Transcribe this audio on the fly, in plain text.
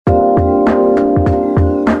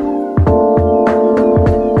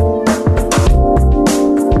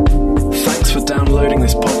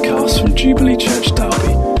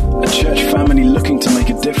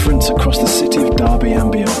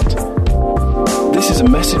a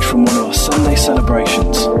message from one of our Sunday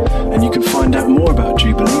celebrations, and you can find out more about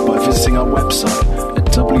Jubilee by visiting our website at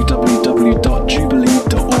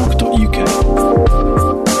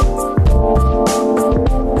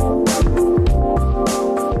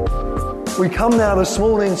www.jubilee.org.uk. We come now this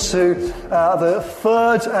morning to the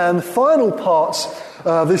third and final part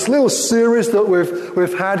of this little series that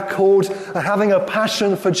we've had called Having a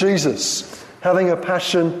Passion for Jesus. Having a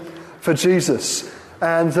Passion for Jesus.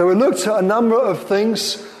 And we looked at a number of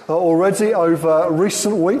things already over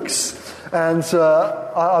recent weeks. And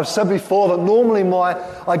I've said before that normally my,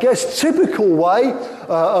 typical way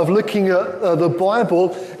of looking at the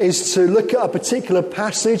Bible is to look at a particular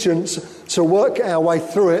passage and to work our way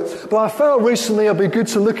through it. But I felt recently it'd be good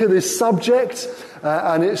to look at this subject,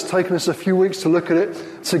 and it's taken us a few weeks to look at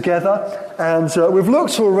it together. And we've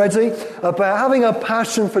looked already about having a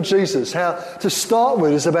passion for Jesus. How to start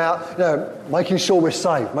with is about making sure we're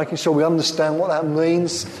saved, making sure we understand what that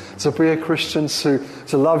means to be a Christian,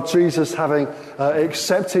 to love Jesus, having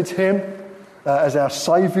accepted him as our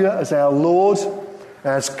Saviour, as our Lord,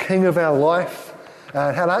 as King of our life,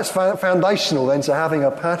 and how that's foundational then to having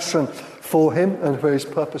a passion for him and for his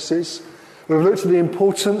purposes. We've looked at the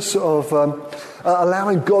importance of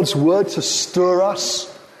allowing God's word to stir us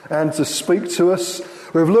and to speak to us.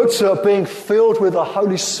 We've looked at being filled with the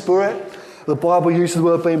Holy Spirit. The Bible uses the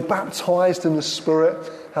word being baptised in the Spirit,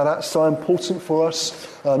 how that's so important for us.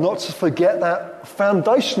 Not to forget that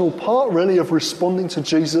foundational part really of responding to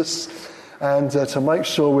Jesus, and to make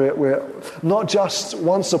sure we're not just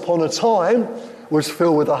once upon a time was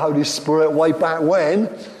filled with the Holy Spirit way back when,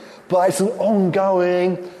 but it's an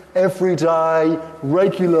ongoing, everyday,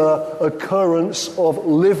 regular occurrence of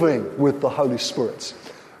living with the Holy Spirit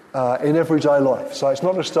in everyday life. So it's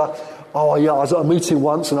not just I was at a meeting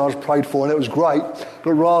once and I was prayed for and it was great,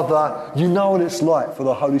 but rather you know what it's like for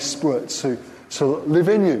the Holy Spirit to live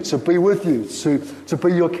in you, to be with you, to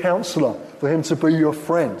be your counsellor, for him to be your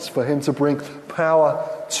friend, for him to bring power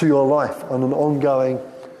to your life on an ongoing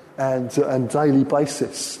and daily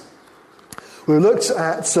basis. We looked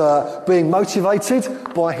at being motivated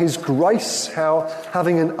by his grace, how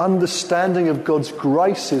having an understanding of God's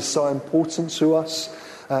grace is so important to us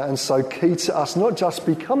and so key to us, not just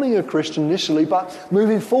becoming a Christian initially, but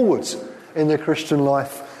moving forward in the Christian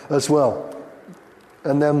life as well.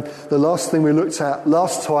 And then the last thing we looked at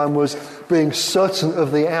last time was being certain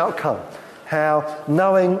of the outcome, how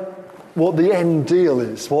knowing what the end deal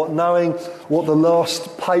is, knowing what the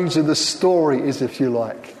last page of the story is, if you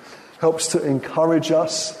like, helps to encourage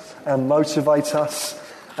us and motivate us.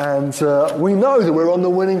 And we know that we're on the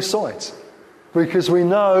winning side, because we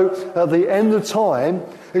know at the end of time,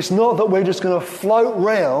 it's not that we're just going to float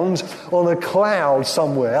round on a cloud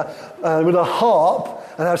somewhere with a harp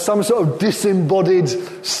and have some sort of disembodied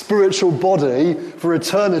spiritual body for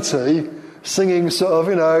eternity, singing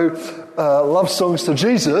love songs to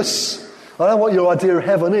Jesus. I don't know what your idea of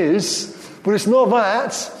heaven is, but it's not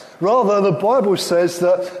that. Rather, the Bible says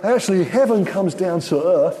that actually heaven comes down to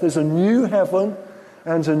earth. There's a new heaven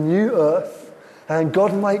and a new earth, and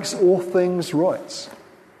God makes all things right.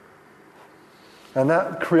 And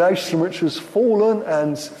that creation which has fallen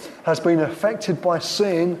and has been affected by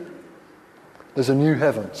sin, there's a new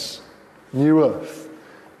heavens, new earth.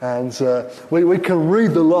 And we can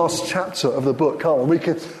read the last chapter of the book, can't we? We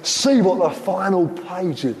can see what the final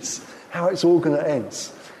page is, how it's all going to end,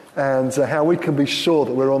 and how we can be sure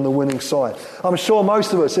that we're on the winning side. I'm sure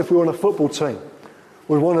most of us, if we were on a football team,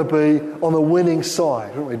 would want to be on the winning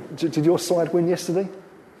side, wouldn't we? Did your side win yesterday?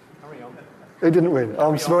 It didn't win.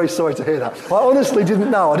 I'm very sorry to hear that. I honestly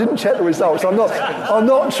didn't know. I didn't check the results. I'm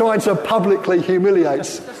not trying to publicly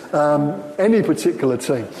humiliate any particular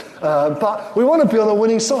team. But we want to be on the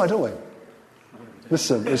winning side, don't we?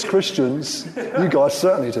 Listen, as Christians, you guys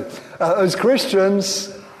certainly do. As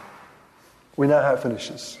Christians, we know how it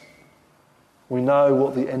finishes. We know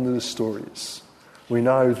what the end of the story is. We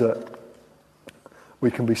know that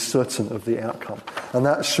we can be certain of the outcome. And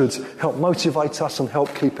that should help motivate us and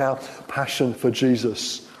help keep our passion for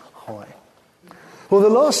Jesus high. Well, the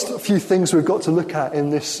last few things we've got to look at in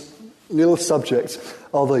this little subject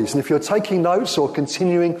are these. And if you're taking notes or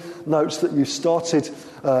continuing notes that you started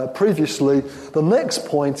previously, the next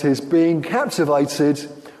point is being captivated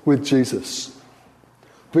with Jesus.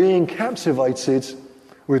 Being captivated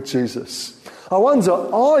with Jesus. I wonder,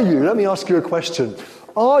 let me ask you a question.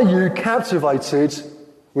 Are you captivated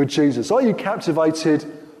with Jesus? Are you captivated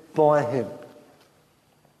by him?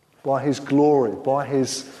 By his glory, by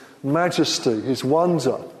his majesty, his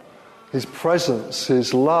wonder, his presence,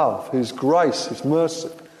 his love, his grace, his mercy?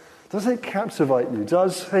 Does it captivate you?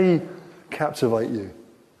 Does he captivate you?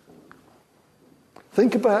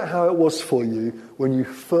 Think about how it was for you when you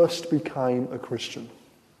first became a Christian.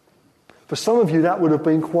 For some of you, that would have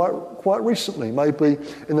been quite recently, maybe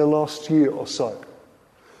in the last year or so.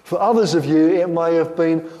 For others of you, it may have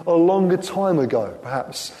been a longer time ago,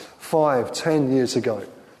 perhaps 5, 10 years ago,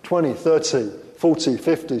 20, 30, 40,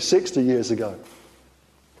 50, 60 years ago.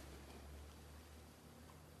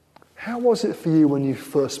 How was it for you when you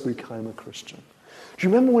first became a Christian? Do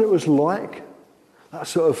you remember what it was like? That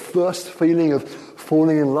sort of first feeling of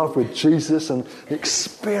falling in love with Jesus and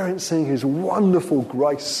experiencing his wonderful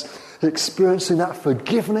grace, experiencing that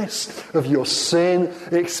forgiveness of your sin,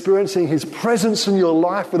 experiencing his presence in your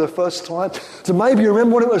life for the first time. So maybe you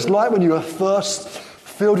remember what it was like when you were first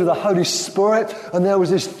filled with the Holy Spirit and there was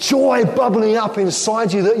this joy bubbling up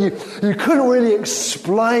inside you that you couldn't really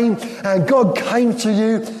explain, and God came to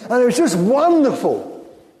you and it was just wonderful.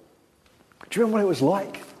 Do you remember what it was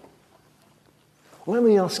like? Well, let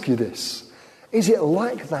me ask you this. Is it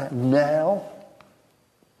like that now?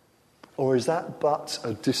 Or is that but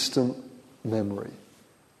a distant memory?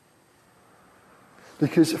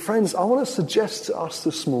 Because, friends, I want to suggest to us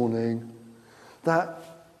this morning that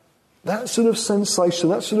sort of sensation,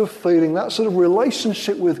 that sort of feeling, that sort of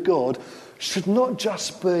relationship with God should not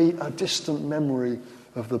just be a distant memory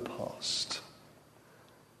of the past.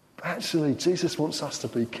 Actually, Jesus wants us to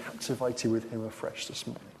be captivated with him afresh this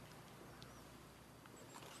morning.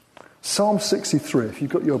 Psalm 63, if you've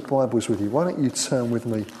got your Bibles with you, why don't you turn with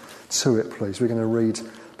me to it, please? We're going to read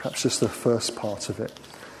perhaps just the first part of it.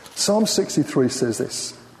 Psalm 63 says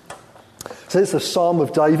this. So it's the Psalm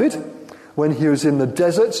of David when he was in the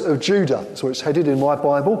desert of Judah. So it's headed in my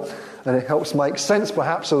Bible, and it helps make sense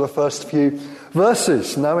perhaps of the first few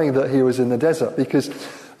verses, knowing that he was in the desert, because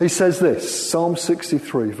he says this, Psalm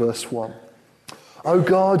 63, verse 1. O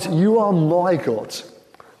God, you are my God.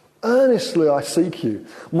 Earnestly I seek you.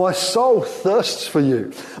 My soul thirsts for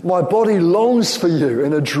you. My body longs for you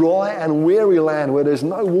in a dry and weary land where there's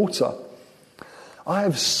no water. I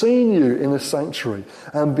have seen you in the sanctuary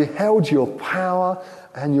and beheld your power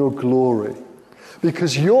and your glory.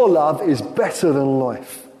 Because your love is better than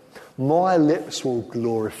life. My lips will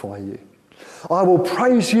glorify you. I will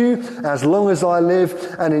praise you as long as I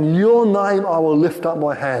live, and in your name I will lift up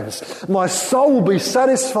my hands. My soul will be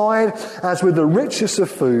satisfied as with the richest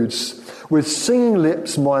of foods. With singing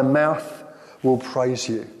lips my mouth will praise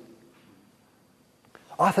you.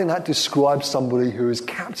 I think that describes somebody who is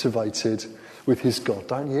captivated with his God,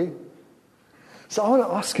 don't you? So I want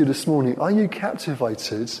to ask you this morning, are you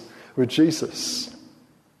captivated with Jesus?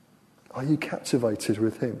 Are you captivated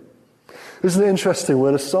with him? Isn't it interesting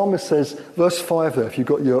where the psalmist says, verse 5 there, if you've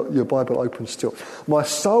got your Bible open still, my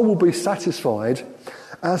soul will be satisfied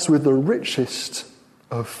as with the richest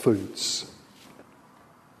of foods.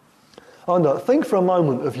 I wonder, think for a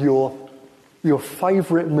moment of your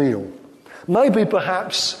favourite meal. Maybe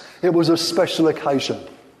perhaps it was a special occasion.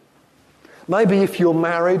 Maybe if you're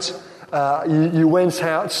married, you went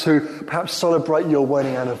out to perhaps celebrate your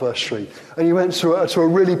wedding anniversary and you went to a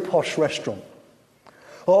really posh restaurant.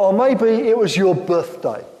 Or maybe it was your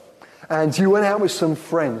birthday and you went out with some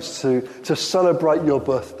friends to celebrate your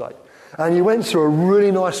birthday. And you went to a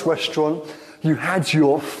really nice restaurant, you had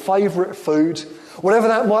your favourite food, whatever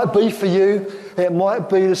that might be for you. It might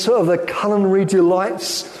be the sort of the culinary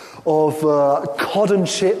delights of cod and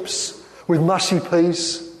chips with mushy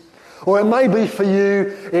peas. Or it may be for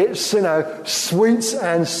you, it's, sweet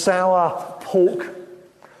and sour pork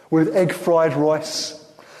with egg fried rice.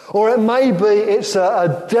 Or it may be it's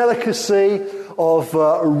a delicacy of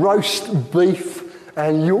roast beef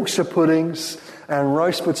and Yorkshire puddings and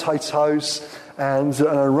roast potatoes and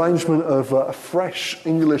an arrangement of fresh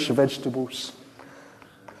English vegetables.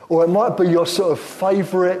 Or it might be your sort of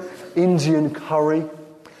favourite Indian curry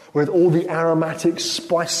with all the aromatic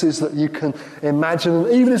spices that you can imagine. And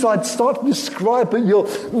even as I start to describe it, your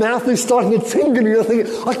mouth is starting to tingle and you're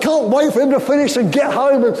thinking, I can't wait for him to finish and get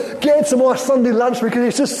home and get to my Sunday lunch because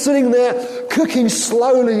he's just sitting there cooking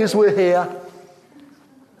slowly as we're here.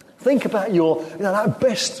 Think about that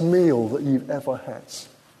best meal that you've ever had.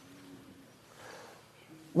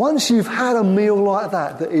 Once you've had a meal like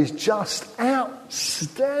that is just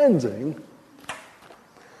outstanding,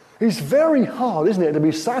 it's very hard, isn't it, to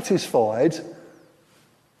be satisfied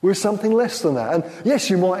with something less than that. And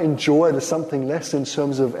yes, you might enjoy the something less in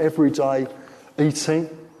terms of everyday eating.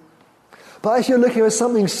 But if you're looking at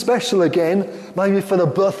something special again, maybe for the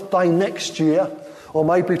birthday next year, or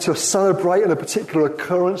maybe to celebrate a particular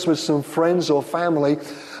occurrence with some friends or family,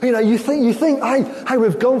 you think, hey,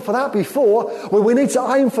 we've gone for that before. Well, we need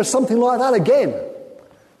to aim for something like that again.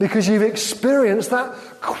 Because you've experienced that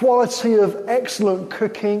quality of excellent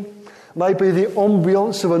cooking maybe the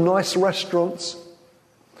ambience of a nice restaurant.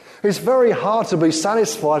 It's very hard to be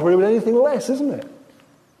satisfied with anything less, isn't it?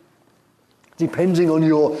 Depending on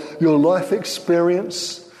your life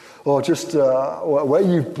experience, or just where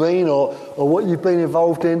you've been, or what you've been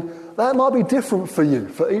involved in, that might be different for you,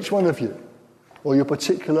 for each one of you, or your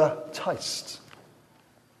particular taste.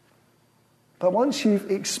 But once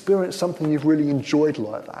you've experienced something you've really enjoyed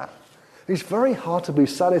like that, it's very hard to be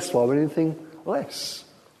satisfied with anything less.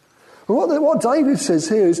 What David says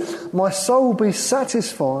here is, my soul will be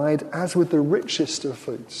satisfied as with the richest of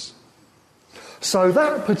foods. So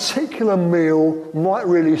that particular meal might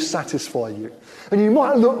really satisfy you. And you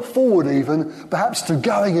might look forward even, perhaps, to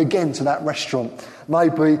going again to that restaurant,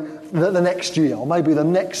 maybe the next year, or maybe the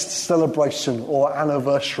next celebration or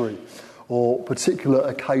anniversary or particular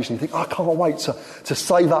occasion. You think, I can't wait to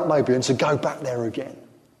save up maybe and to go back there again.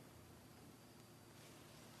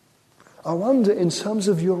 I wonder, in terms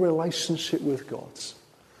of your relationship with God,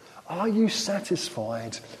 are you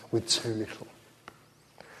satisfied with too little?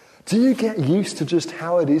 Do you get used to just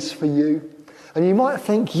how it is for you? And you might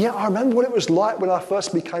think, yeah, I remember what it was like when I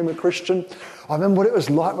first became a Christian. I remember what it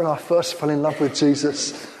was like when I first fell in love with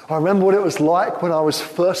Jesus. I remember what it was like when I was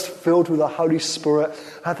first filled with the Holy Spirit,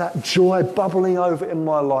 had that joy bubbling over in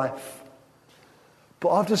my life. But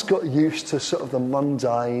I've just got used to sort of the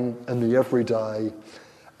mundane and the everyday,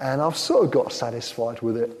 and I've sort of got satisfied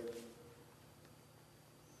with it.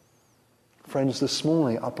 Friends, this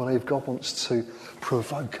morning I believe God wants to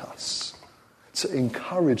provoke us, to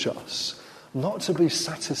encourage us, not to be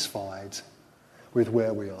satisfied with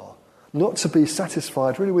where we are, not to be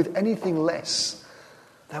satisfied really with anything less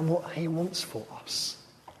than what he wants for us,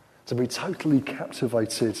 to be totally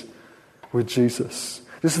captivated with Jesus.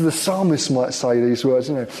 This is the psalmist might say these words,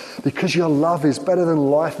 because your love is better than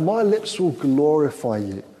life, my lips will glorify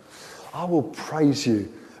you. I will praise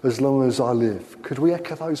you as long as I live. Could we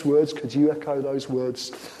echo those words? Could you echo those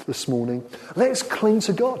words this morning? Let's cling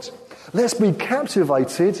to God. Let's be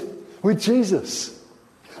captivated with Jesus.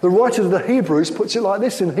 The writer of the Hebrews puts it like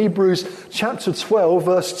this in Hebrews chapter 12,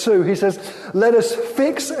 verse 2. He says, let us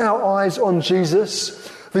fix our eyes on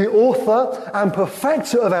Jesus, the author and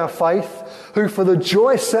perfecter of our faith, who for the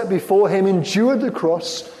joy set before him endured the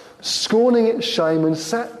cross, scorning its shame, and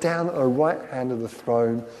sat down at the right hand of the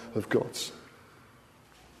throne of God.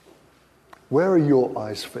 Where are your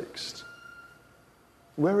eyes fixed?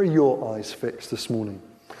 Where are your eyes fixed this morning?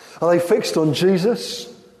 Are they fixed on Jesus?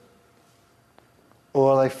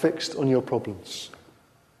 Or are they fixed on your problems?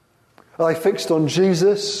 Are they fixed on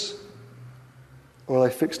Jesus? Or are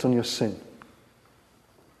they fixed on your sin?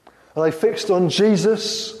 Are they fixed on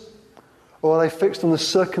Jesus? Or are they fixed on the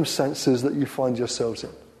circumstances that you find yourselves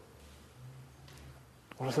in?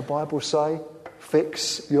 What does the Bible say?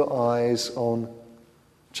 Fix your eyes on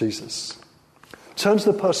Jesus. Turn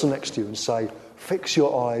to the person next to you and say, fix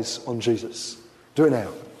your eyes on Jesus. Do it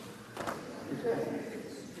now.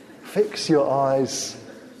 Fix your eyes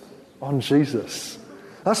on Jesus.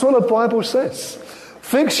 That's what the Bible says.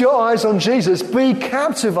 Fix your eyes on Jesus. Be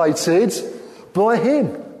captivated by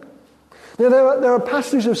him. Now, there are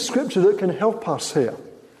passages of Scripture that can help us here.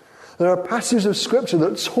 There are passages of Scripture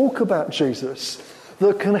that talk about Jesus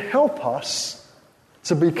that can help us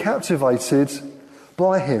to be captivated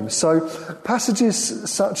by him. So passages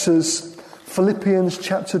such as Philippians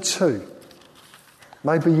chapter 2.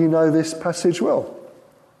 Maybe you know this passage well.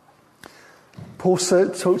 Paul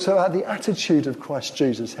talks about the attitude of Christ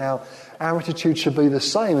Jesus, how our attitude should be the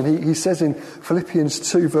same. And he says in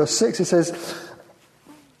Philippians 2 verse 6, he says,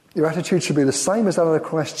 your attitude should be the same as that of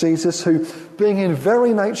Christ Jesus, who, being in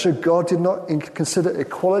very nature God, did not consider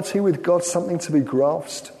equality with God something to be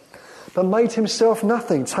grasped, but made himself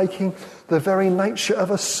nothing, taking the very nature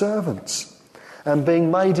of a servant. And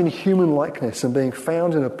being made in human likeness and being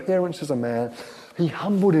found in appearance as a man, he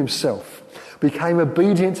humbled himself, became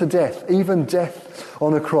obedient to death, even death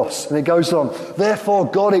on a cross. And it goes on,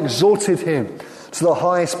 therefore God exalted him to the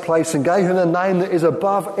highest place and gave him the name that is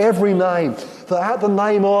above every name, that at the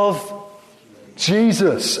name of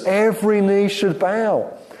Jesus every knee should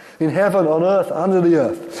bow, in heaven, on earth, under the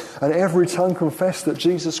earth, and every tongue confess that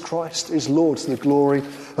Jesus Christ is Lord, to the glory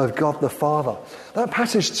of God the Father. That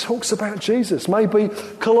passage talks about Jesus. Maybe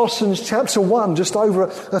Colossians chapter 1, just over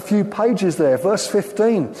a few pages there, verse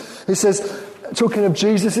 15. It says, talking of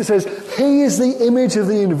Jesus, it says, he is the image of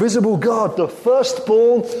the invisible God, the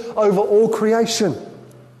firstborn over all creation.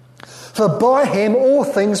 For by him all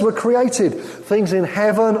things were created, things in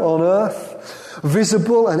heaven, on earth,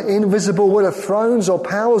 visible and invisible, whether thrones or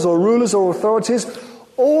powers or rulers or authorities,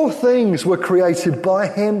 all things were created by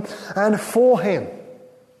him and for him.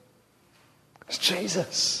 It's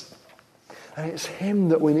Jesus. And it's him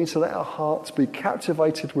that we need to let our hearts be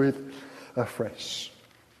captivated with afresh.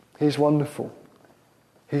 He's wonderful.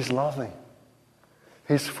 He's loving.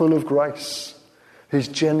 He's full of grace. He's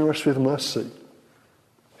generous with mercy.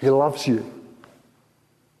 He loves you.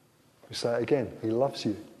 We say it again. He loves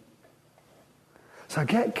you. So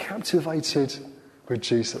get captivated with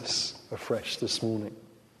Jesus afresh this morning.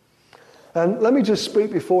 And let me just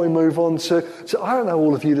speak before we move on to I don't know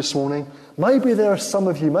all of you this morning. Maybe there are some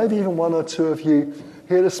of you, maybe even one or two of you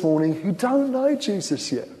here this morning who don't know Jesus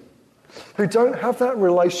yet, who don't have that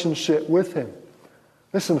relationship with him.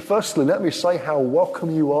 Listen, firstly, let me say how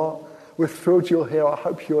welcome you are. We're thrilled you're here. I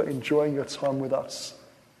hope you're enjoying your time with us.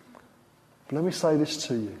 But let me say this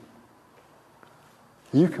to you.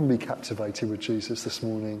 You can be captivated with Jesus this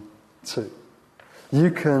morning too.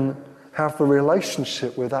 You can have the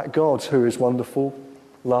relationship with that God who is wonderful,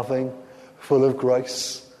 loving, full of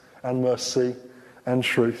grace and mercy and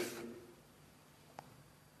truth.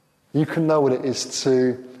 You can know what it is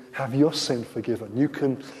to have your sin forgiven. You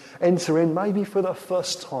can enter in, maybe for the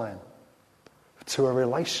first time, to a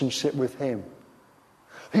relationship with him.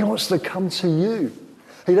 He wants to come to you.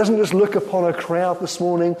 He doesn't just look upon a crowd this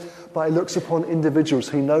morning, but he looks upon individuals.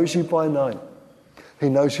 He knows you by name. He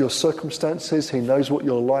knows your circumstances. He knows what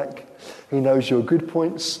you're like. He knows your good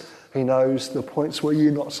points. He knows the points where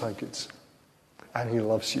you're not so good. And he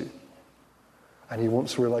loves you. And he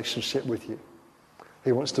wants a relationship with you.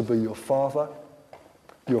 He wants to be your father,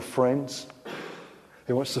 your friend.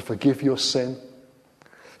 He wants to forgive your sin.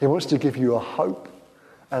 He wants to give you a hope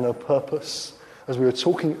and a purpose. As we were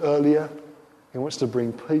talking earlier, he wants to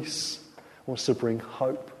bring peace. He wants to bring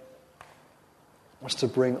hope. He wants to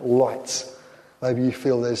bring light. Maybe you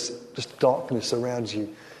feel there's just darkness around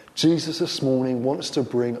you. Jesus this morning wants to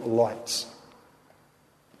bring light.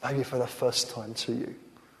 Maybe for the first time to you.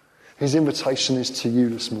 His invitation is to you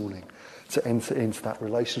this morning to enter into that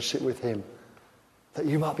relationship with him, that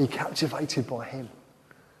you might be captivated by him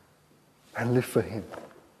and live for him.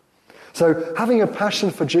 So having a passion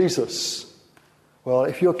for Jesus, well,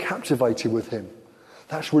 if you're captivated with him,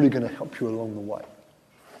 that's really going to help you along the way.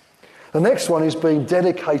 The next one is being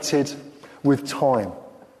dedicated with time.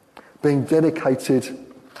 Being dedicated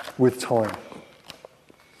with time.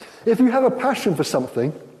 If you have a passion for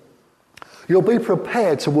something, you'll be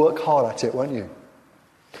prepared to work hard at it, won't you?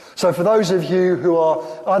 So for those of you who are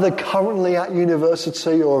either currently at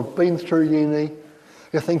university or have been through uni,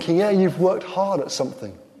 you're thinking, yeah, you've worked hard at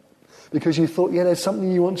something because you thought, yeah, there's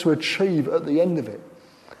something you want to achieve at the end of it.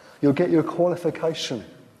 You'll get your qualification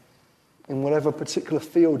in whatever particular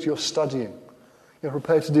field you're studying. You're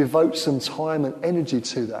prepared to devote some time and energy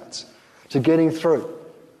to that, to getting through,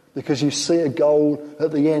 because you see a goal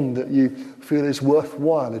at the end that you feel is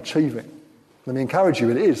worthwhile achieving. Let me encourage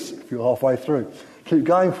you, it is, if you're halfway through. Keep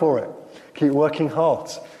going for it. Keep working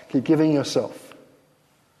hard. Keep giving yourself.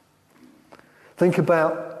 Think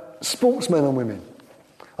about sportsmen and women.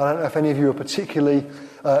 I don't know if any of you are particularly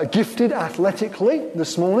gifted athletically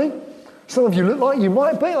this morning. Some of you look like you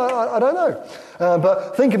might be. I don't know.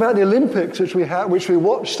 But think about the Olympics, which we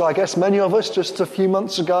watched, I guess many of us, just a few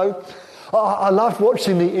months ago. I loved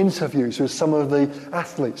watching the interviews with some of the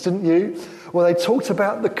athletes, didn't you? Where they talked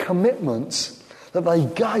about the commitment that they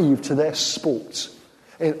gave to their sport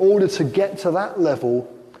in order to get to that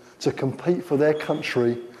level to compete for their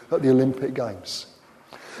country at the Olympic Games.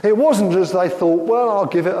 It wasn't just they thought, well, I'll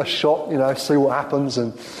give it a shot, see what happens,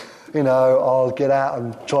 and I'll get out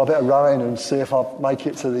and try a bit of rowing and see if I make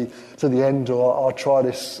it to the end, or I'll try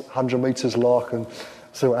this 100 metres lark and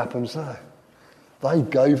see what happens. No. They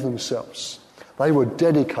gave themselves. They were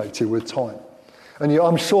dedicated with time. And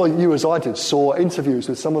I'm sure you, as I did, saw interviews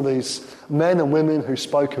with some of these men and women who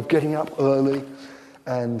spoke of getting up early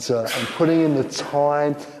and putting in the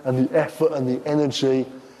time and the effort and the energy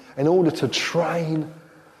in order to train,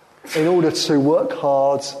 in order to work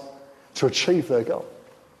hard to achieve their goal.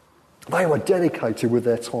 They were dedicated with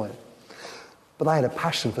their time. But they had a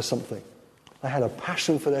passion for something. They had a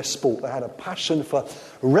passion for their sport. They had a passion for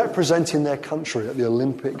representing their country at the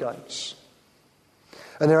Olympic Games.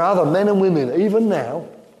 And there are other men and women, even now,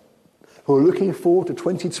 who are looking forward to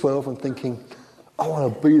 2012 and thinking, I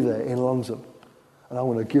want to be there in London. And I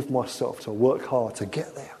want to give myself to work hard to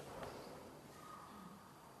get there.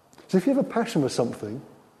 So if you have a passion for something,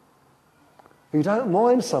 you don't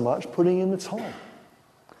mind so much putting in the time.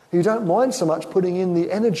 You don't mind so much putting in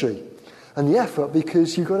the energy and the effort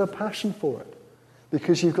because you've got a passion for it.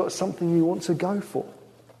 Because you've got something you want to go for.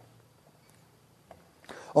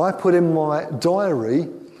 I put in my diary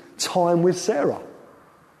time with Sarah.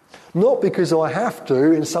 Not because I have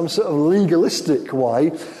to in some sort of legalistic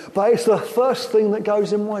way, but it's the first thing that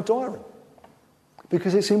goes in my diary.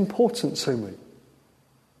 because it's important to me.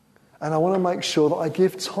 And I want to make sure that I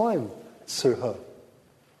give time to her.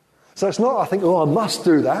 So it's not I think, I must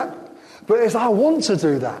do that, but it's I want to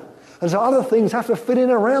do that. And so other things have to fit in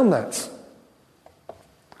around that.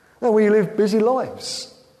 Now, we live busy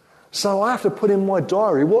lives. So I have to put in my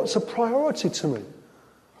diary what's a priority to me.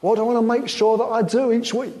 What do I want to make sure that I do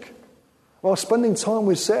each week? Well, spending time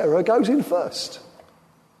with Sarah goes in first.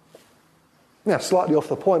 Now, slightly off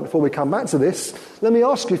the point before we come back to this, let me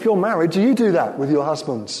ask you, if you're married, do you do that with your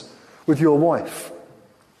husbands, with your wife?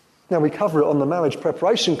 Now, we cover it on the marriage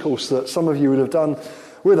preparation course that some of you would have done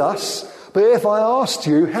with us. But if I asked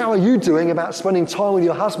you, how are you doing about spending time with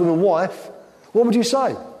your husband and wife, what would you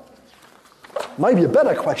say? Maybe a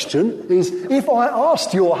better question is, if I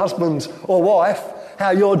asked your husband or wife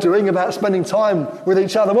how you're doing about spending time with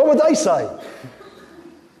each other, what would they say?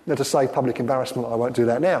 Now, to save public embarrassment, I won't do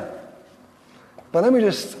that now. But let me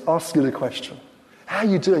just ask you the question. How are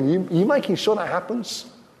you doing? Are you making sure that happens?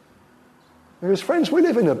 Because, friends, we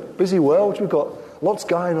live in a busy world. We've got lots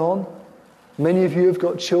going on. Many of you have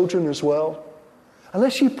got children as well.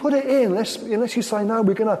 Unless you put it in, unless you say, no,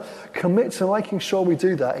 we're going to commit to making sure we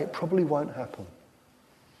do that, it probably won't happen.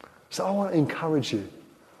 So I want to encourage you.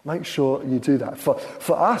 Make sure you do that.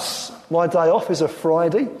 For us, my day off is a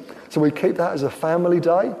Friday, so we keep that as a family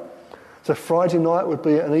day. So Friday night would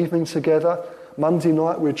be an evening together. Monday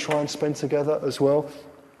night we'd try and spend together as well.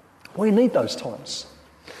 We need those times.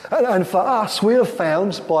 And for us, we have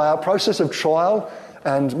found by our process of trial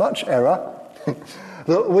and much error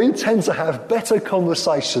that we tend to have better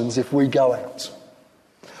conversations if we go out.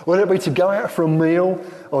 Whether it be to go out for a meal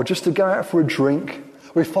or just to go out for a drink,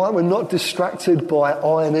 we find we're not distracted by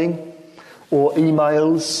ironing or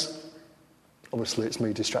emails. Obviously, it's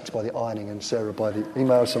me distracted by the ironing and Sarah by the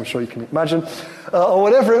emails, so I'm sure you can imagine. Or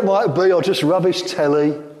whatever it might be, or just rubbish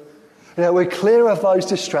telly. We're clear of those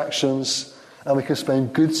distractions and we can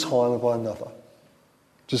spend good time with one another.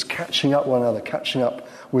 Just catching up one another, catching up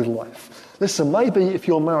with life. Listen, maybe if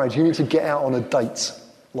you're married, you need to get out on a date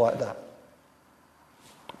like that.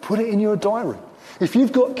 Put it in your diary. If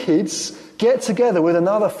you've got kids, get together with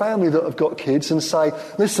another family that have got kids and say,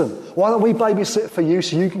 listen, why don't we babysit for you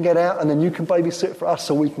so you can get out, and then you can babysit for us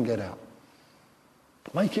so we can get out.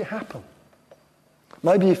 Make it happen.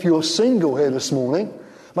 Maybe if you're single here this morning,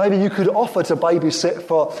 maybe you could offer to babysit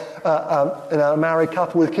for a married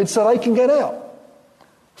couple with kids so they can get out.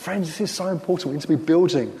 Friends, this is so important. We need to be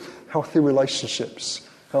building healthy relationships,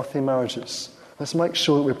 healthy marriages. Let's make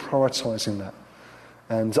sure that we're prioritising that.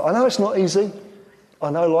 And I know it's not easy. I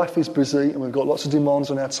know life is busy and we've got lots of demands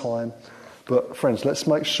on our time. But friends, let's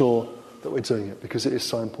make sure that we're doing it because it is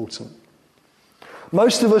so important.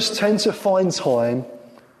 Most of us tend to find time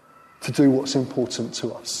to do what's important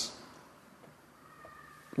to us.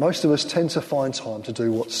 Most of us tend to find time to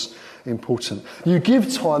do what's important. You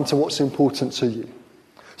give time to what's important to you.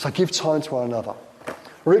 So give time to one another.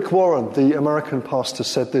 Rick Warren, the American pastor,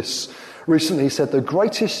 said this recently. He said, the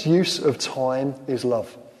greatest use of time is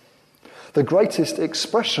love. The greatest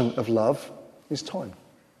expression of love is time.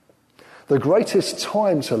 The greatest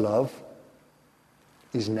time to love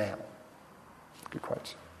is now. Good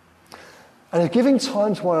quote. And if giving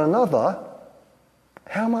time to one another,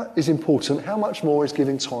 how much is important, how much more is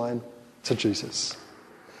giving time to Jesus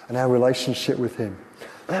and our relationship with him?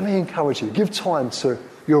 Let me encourage you, give time to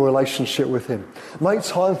your relationship with him. Make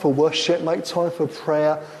time for worship, make time for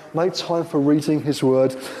prayer, make time for reading his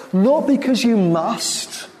word, not because you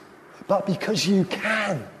must, but because you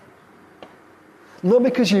can. Not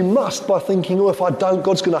because you must by thinking, oh, if I don't,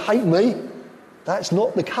 God's going to hate me. That's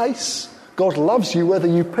not the case. God loves you whether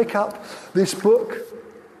you pick up this book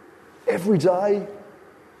every day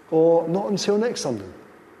or not until next Sunday.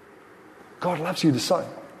 God loves you the same.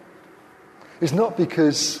 It's not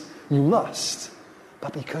because you must,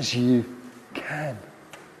 but because you can.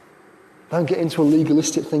 Don't get into a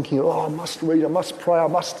legalistic thinking, oh, I must read, I must pray,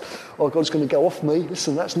 oh, God's going to go off me.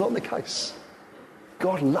 Listen, that's not the case.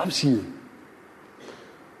 God loves you.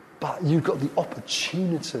 But you've got the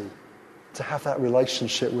opportunity to have that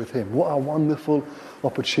relationship with him. What a wonderful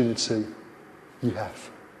opportunity you have.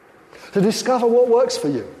 To discover what works for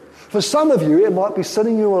you. For some of you, it might be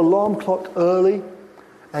setting your alarm clock early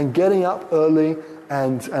and getting up early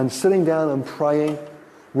and sitting down and praying,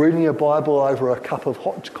 reading your Bible over a cup of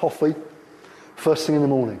hot coffee first thing in the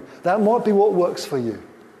morning. That might be what works for you.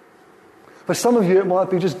 For some of you, it might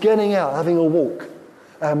be just getting out, having a walk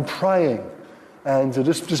and praying and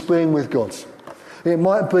just being with God. It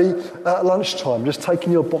might be at lunchtime, just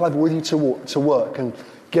taking your Bible with you to work and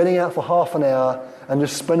getting out for half an hour and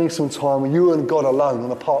just spending some time with you and God alone on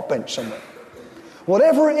a park bench somewhere.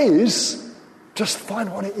 Whatever it is, Just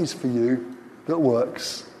find what it is for you that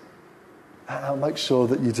works and make sure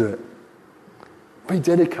that you do it. Be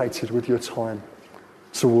dedicated with your time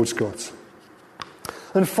towards God.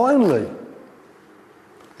 And finally,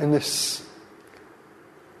 in this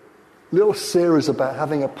little series about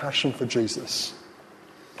having a passion for Jesus,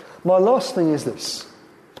 my last thing is this.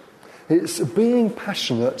 It's being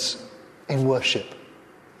passionate in worship.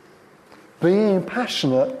 Being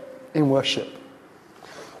passionate in worship.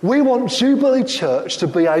 We want Jubilee Church to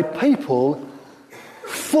be a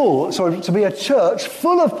church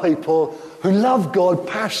full of people who love God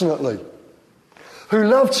passionately, who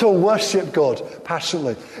love to worship God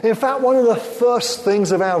passionately. In fact, one of the first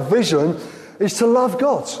things of our vision is to love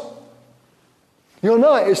God. You'll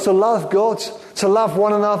know it is to love God, to love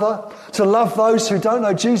one another, to love those who don't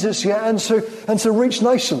know Jesus yet, and to reach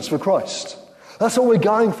nations for Christ. That's what we're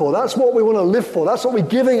going for. That's what we want to live for. That's what we're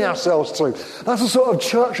giving ourselves to. That's the sort of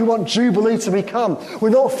church we want Jubilee to become. We're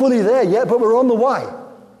not fully there yet, but we're on the way.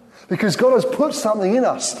 Because God has put something in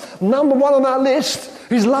us. Number one on that list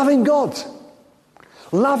is loving God.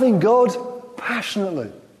 Loving God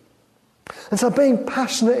passionately. And so being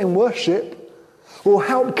passionate in worship will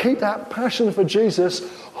help keep that passion for Jesus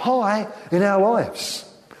high in our lives.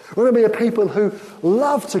 We're going to be a people who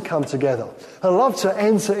love to come together and love to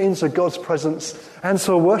enter into God's presence and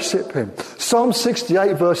to worship Him. Psalm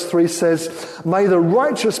 68 verse 3 says, "May the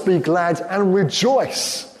righteous be glad and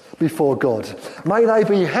rejoice before God. May they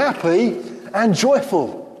be happy and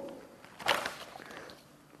joyful."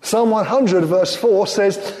 Psalm 100 verse 4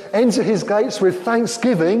 says, "Enter His gates with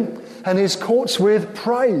thanksgiving and His courts with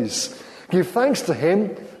praise. Give thanks to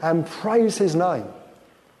Him and praise His name."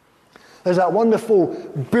 There's that wonderful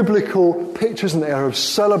biblical picture, isn't there, of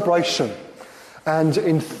celebration and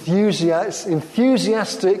enthusiastic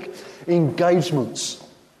engagements.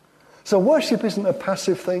 So worship isn't a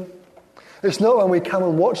passive thing. It's not when we come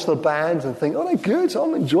and watch the band and think, oh, they're good,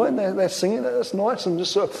 I'm enjoying their singing, that's nice, and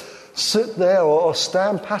just sort of sit there or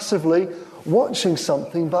stand passively watching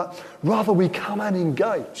something, but rather we come and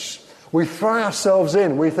engage. We throw ourselves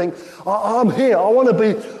in. We think, I'm here. I want to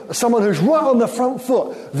be someone who's right on the front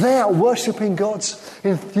foot, there worshipping God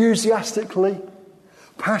enthusiastically,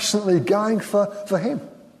 passionately going for Him.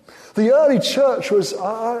 The early church was,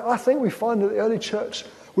 I think we find that the early church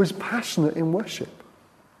was passionate in worship.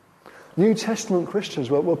 New Testament Christians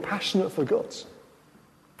were passionate for God.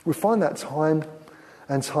 We find that time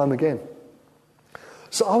and time again.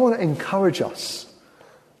 So I want to encourage us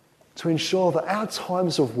to ensure that our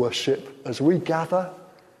times of worship, as we gather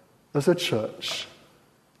as a church,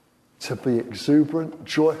 to be exuberant,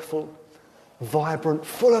 joyful, vibrant,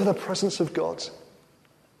 full of the presence of God.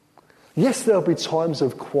 Yes, there'll be times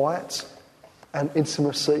of quiet and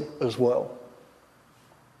intimacy as well.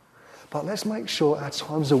 But let's make sure our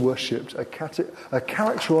times of worship are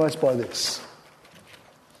characterised by this.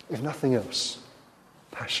 If nothing else,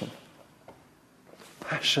 passion.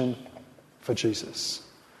 Passion for Jesus.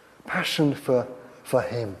 Passion for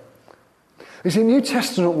Him. You see, New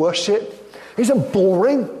Testament worship isn't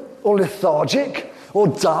boring or lethargic or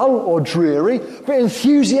dull or dreary, but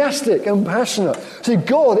enthusiastic and passionate. See,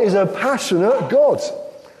 God is a passionate God.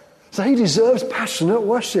 So He deserves passionate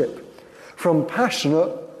worship from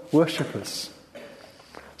passionate worshippers.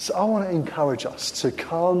 So I want to encourage us to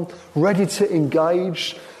come ready to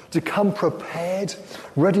engage, to come prepared,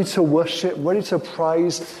 ready to worship, ready to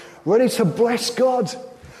praise, ready to bless God.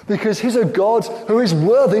 Because He's a God who is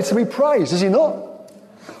worthy to be praised, is He not?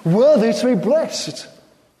 Worthy to be blessed.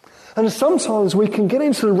 And sometimes we can get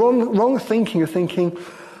into the wrong thinking of thinking,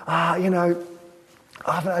 I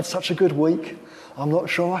haven't had such a good week. I'm not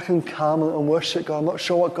sure I can come and worship God. I'm not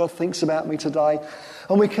sure what God thinks about me today.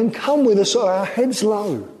 And we can come with our heads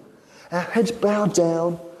low, our heads bowed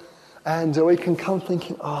down, and we can come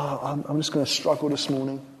thinking, I'm just going to struggle this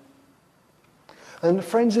morning. And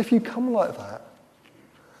friends, if you come like that,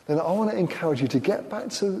 then I want to encourage you to get back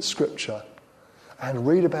to the Scripture and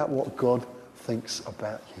read about what God thinks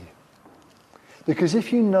about you. Because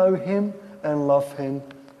if you know Him and love Him,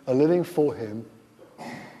 are living for Him,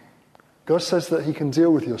 God says that He can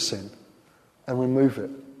deal with your sin and remove it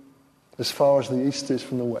as far as the east is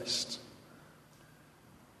from the west.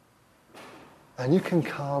 And you can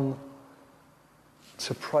come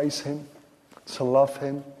to praise Him, to love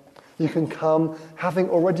Him. You can come having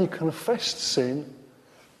already confessed sin,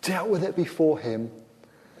 dealt with it before Him,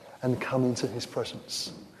 and come into His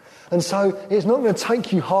presence. And so it's not going to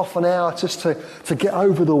take you half an hour just to get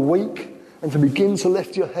over the week and to begin to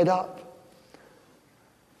lift your head up.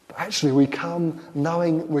 But actually we come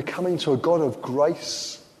knowing we're coming to a God of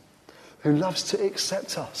grace who loves to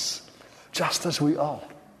accept us just as we are,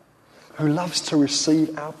 who loves to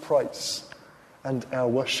receive our praise and our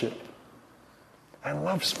worship, and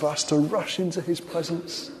loves for us to rush into his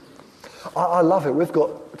presence. I love it. We've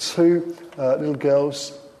got two little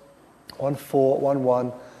girls, 1 4, 1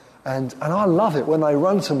 1, and I love it when they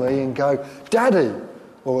run to me and go, Daddy,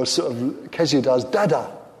 or sort of Kezia does,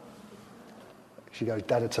 Dada. She goes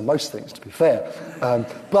Dada to most things, to be fair.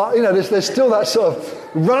 But, there's still that sort of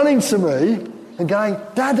running to me and going,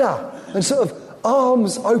 Dada, and sort of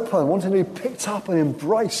arms open, wanting to be picked up and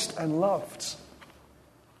embraced and loved.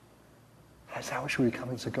 That's how we should be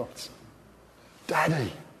coming to God.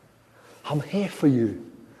 Daddy, I'm here for you.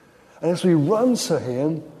 And as we run to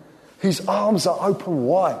him, his arms are open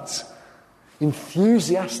wide,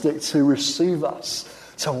 enthusiastic to receive us,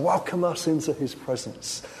 to welcome us into his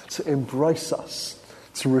presence, to embrace us,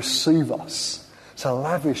 to receive us, to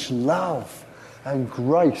lavish love and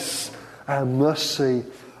grace and mercy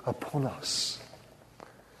upon us.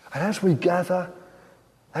 And as we gather,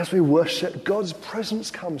 as we worship, God's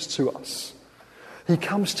presence comes to us. He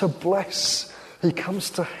comes to bless. He comes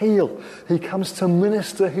to heal. He comes to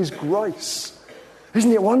minister his grace.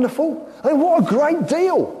 Isn't it wonderful? I mean, what a great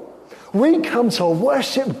deal. We come to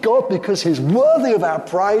worship God because he's worthy of our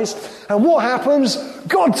praise. And what happens?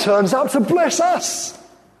 God turns up to bless us.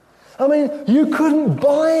 I mean, you couldn't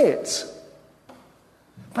buy it.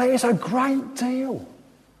 But it's a great deal.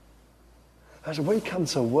 As we come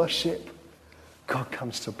to worship, God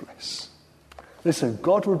comes to bless. Listen,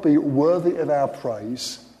 God would be worthy of our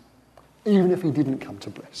praise even if he didn't come to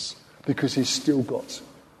bless, because he's still God.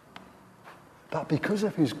 But because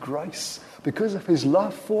of his grace, because of his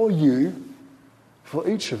love for you, for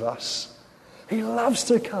each of us, he loves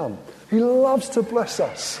to come. He loves to bless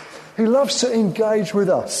us. He loves to engage with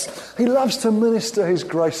us. He loves to minister his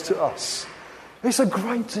grace to us. It's a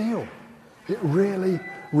great deal. It really,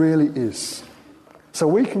 really is. So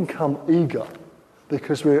we can come eager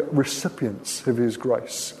because we're recipients of his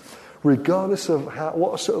grace, regardless of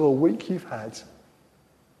what sort of a week you've had,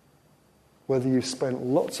 whether you've spent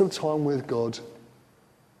lots of time with God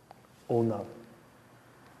or no.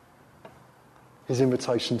 His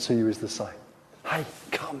invitation to you is the same. Hey,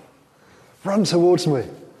 come, run towards me.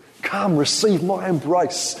 Come, receive my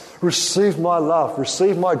embrace. Receive my love.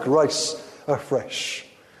 Receive my grace afresh.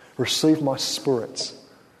 Receive my spirit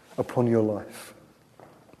upon your life.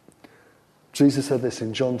 Jesus said this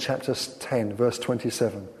in John chapter 10, verse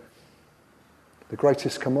 27. The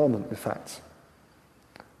greatest commandment, in fact.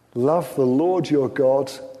 Love the Lord your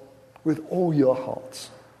God with all your heart,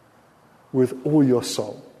 with all your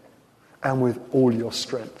soul, and with all your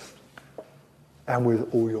strength, and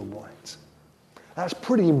with all your mind. That's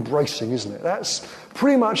pretty embracing, isn't it? That's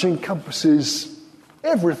pretty much encompasses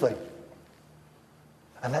everything.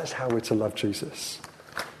 And that's how we're to love Jesus,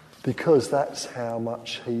 because that's how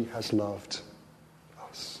much he has loved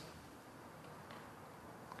us.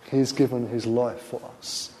 He's given his life for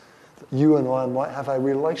us, that you and I might have a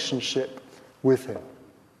relationship with him.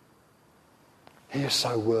 He is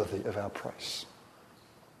so worthy of our praise.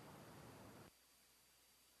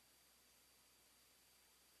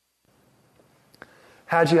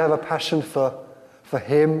 How do you have a passion for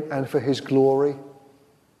him and for his glory?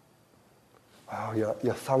 Oh,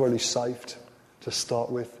 you're thoroughly saved to start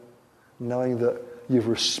with, knowing that you've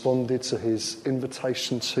responded to his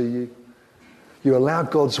invitation to you. You allow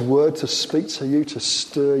God's word to speak to you, to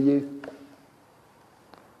stir you.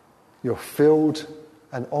 You're filled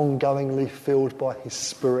and ongoingly filled by his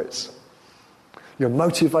Spirit. You're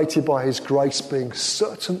motivated by his grace, being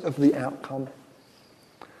certain of the outcome.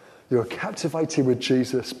 You're captivated with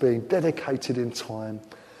Jesus, being dedicated in time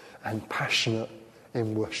and passionate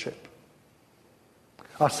in worship.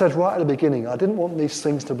 I said right at the beginning, I didn't want these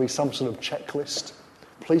things to be some sort of checklist.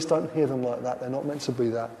 Please don't hear them like that. They're not meant to be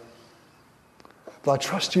that. But I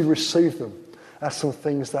trust you receive them as some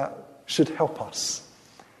things that should help us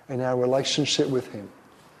in our relationship with him.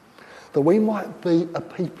 That we might be a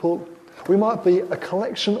people, we might be a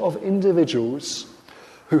collection of individuals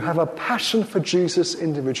who have a passion for Jesus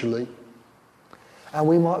individually, and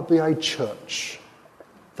we might be a church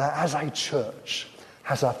that as a church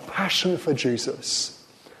has a passion for Jesus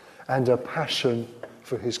and a passion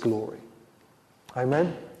for his glory.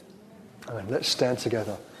 Amen? Amen. Let's stand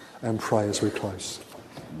together and pray as we close.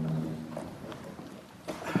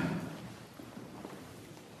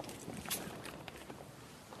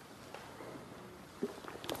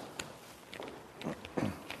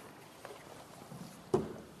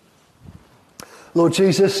 Lord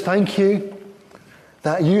Jesus, thank you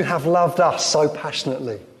that you have loved us so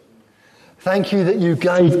passionately. Thank you that you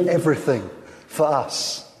gave everything for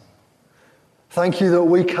us. Thank you that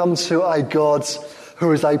we come to a God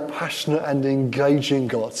who is a passionate and engaging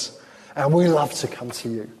God. And we love to come to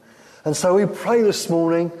you. And so we pray this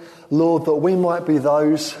morning, Lord, that we might be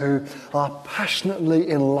those who are passionately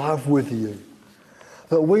in love with you.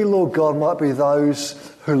 That we, Lord God, might be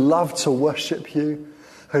those who love to worship you,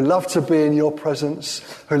 who love to be in your presence,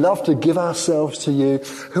 who love to give ourselves to you,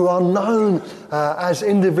 who are known as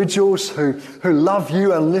individuals who love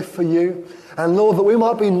you and live for you. And Lord, that we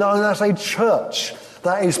might be known as a church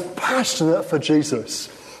that is passionate for Jesus,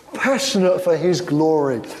 passionate for his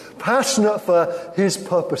glory, passionate for his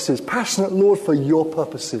purposes, passionate, Lord, for your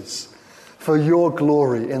purposes, for your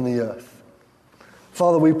glory in the earth.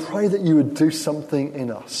 Father, we pray that you would do something in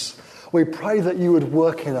us. We pray that you would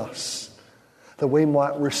work in us, that we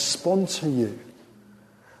might respond to you,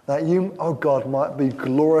 that you, oh God, might be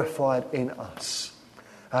glorified in us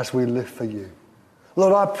as we live for you.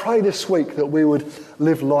 Lord, I pray this week that we would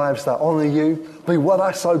live lives that honour you. Be with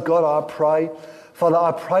us, oh God, I pray. Father,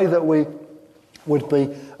 I pray that we would be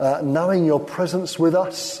knowing your presence with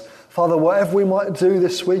us. Father, whatever we might do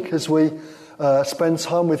this week as we spend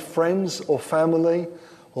time with friends or family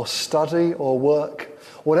or study or work,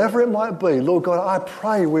 whatever it might be, Lord God, I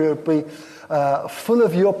pray we would be full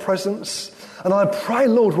of your presence. And I pray,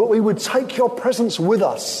 Lord, that we would take your presence with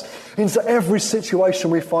us into every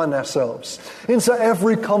situation we find ourselves, into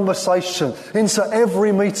every conversation, into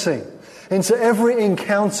every meeting, into every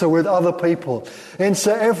encounter with other people,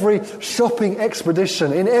 into every shopping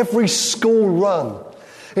expedition, in every school run,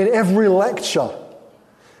 in every lecture,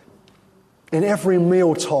 in every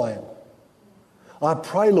meal time. I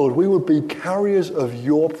pray, Lord, we would be carriers of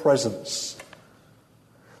your presence,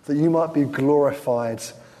 that you might be glorified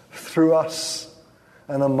through us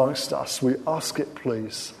and amongst us. We ask it,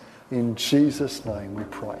 please. In Jesus' name we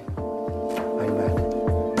pray. Amen.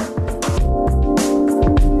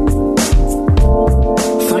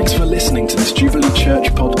 Thanks for listening to this Jubilee Church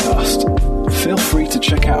podcast. Feel free to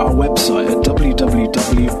check out our website at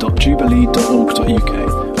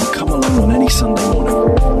www.jubilee.org.uk